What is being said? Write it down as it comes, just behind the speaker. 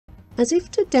As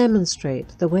if to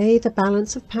demonstrate the way the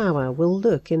balance of power will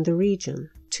look in the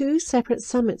region, 2 separate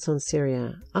summits on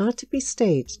Syria are to be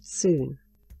staged soon.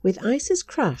 With ISIS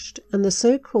crushed and the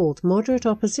so-called moderate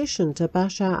opposition to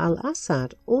Bashar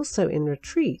al-Assad also in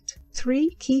retreat,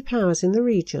 3 key powers in the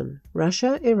region,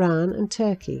 Russia, Iran and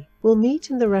Turkey, will meet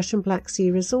in the Russian Black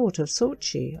Sea resort of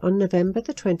Sochi on November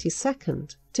the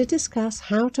 22nd to discuss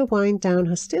how to wind down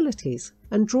hostilities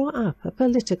and draw up a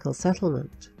political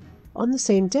settlement. On the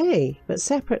same day, but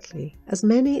separately, as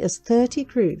many as 30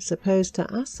 groups opposed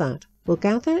to Assad will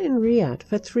gather in Riyadh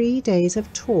for 3 days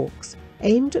of talks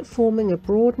aimed at forming a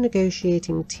broad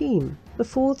negotiating team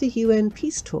before the UN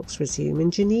peace talks resume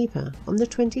in Geneva on the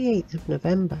 28th of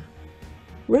November.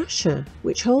 Russia,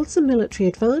 which holds a military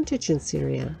advantage in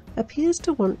Syria, appears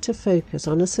to want to focus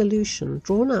on a solution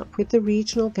drawn up with the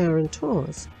regional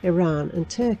guarantors, Iran and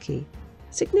Turkey.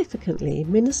 Significantly,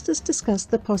 ministers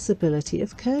discussed the possibility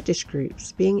of Kurdish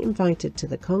groups being invited to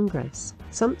the Congress,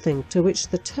 something to which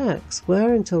the Turks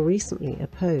were until recently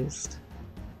opposed.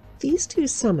 These 2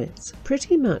 summits,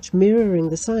 pretty much mirroring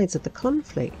the sides of the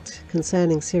conflict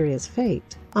concerning Syria's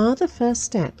fate, are the first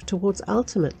step towards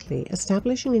ultimately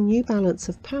establishing a new balance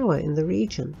of power in the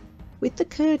region. With the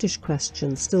Kurdish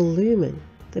question still looming,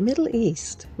 the Middle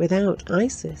East, without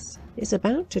ISIS, is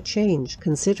about to change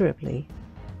considerably.